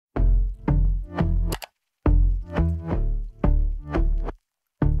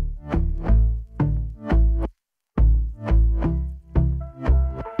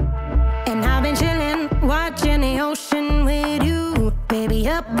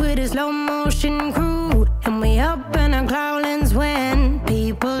with a slow motion crew, and we up in our growlings when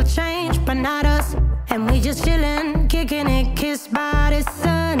people change, but not us. And we just chillin', kicking it, kissed by the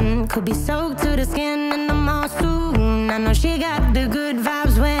sun. Could be soaked to the skin in the mall soon. I know she got the good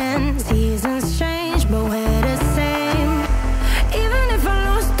vibes when seasons change, but we're the same. Even if I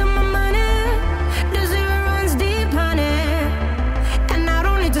lost all my money, the zero runs deep, honey. And I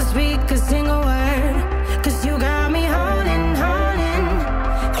don't need to speak a single word, 'cause you got me holding, holding.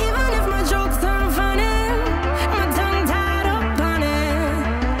 Even if my jokes aren't funny, my tongue tied up on it.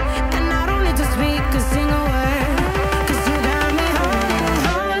 And I don't need to speak a single word, 'cause you got me holding,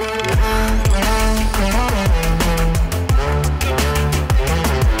 holding.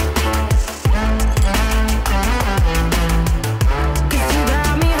 'Cause you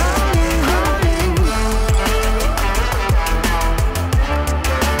got me holding, holding.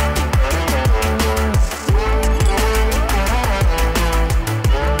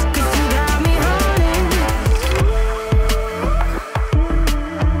 'Cause you got me holding.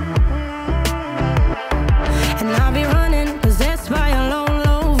 And I'll be running, possessed by a low,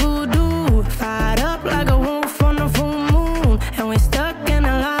 low voodoo. Fired up like a wolf on a full moon. And we're stuck in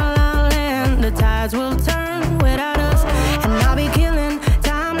a la la land. The tides will turn without us. And I'll be killing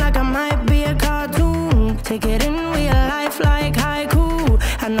time like I might be a cartoon. Take it in real life like haiku.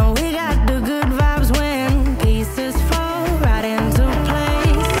 I know we got the good vibes when pieces fall right into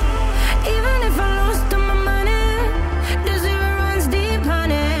place. Even if I lost all my money, the zero runs deep,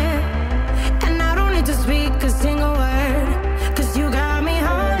 honey. And I don't need to speak a single word, 'cause you got me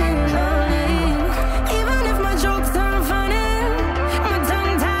holding, holding. Even if my jokes aren't funny, my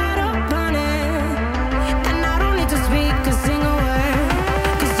tongue tied up on it. And I don't need to speak a single word,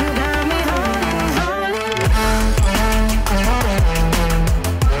 'cause you got me holding, holding.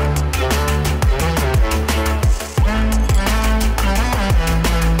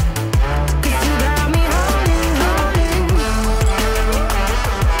 'Cause you got me holding, holding.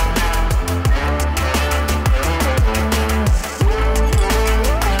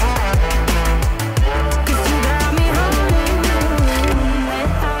 'Cause you got me holding.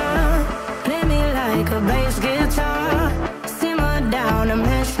 Play me like a bass guitar, simmer down and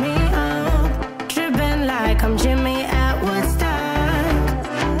mash me up, tripping like I'm Jimmy at Woodstock.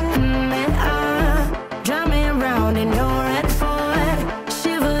 Drumming round in your red Ford,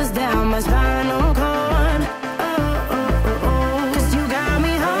 shivers down my spinal cord. Oh, oh, oh, oh. 'Cause you got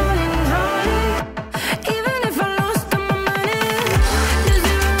me holding, holding. Even if I lost all my money, the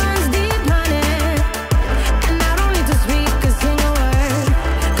zero runs deep, honey. And I don't need to speak a single word,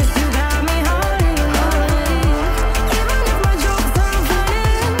 'cause you got me holding, holding. Even if my jokes aren't funny,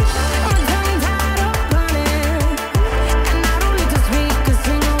 my tongue tied up on it. And I don't need to speak a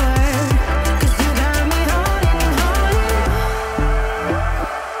single word, 'cause you got me holding, holding.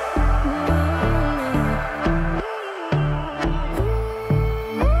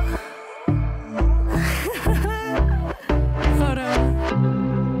 Hold on.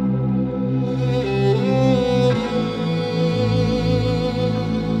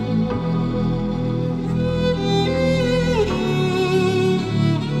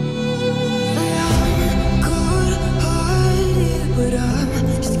 Cold-hearted, but I'm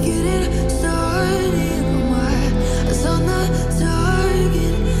just getting started. My eyes on the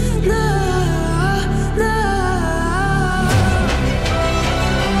target. No, no.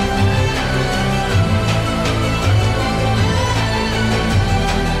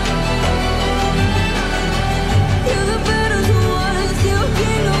 You're the better one, still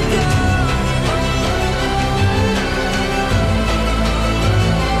king of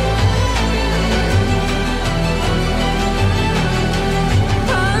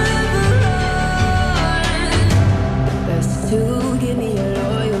Best to give me your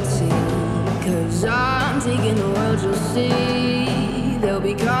loyalty, 'cause I'm taking the world, you'll see.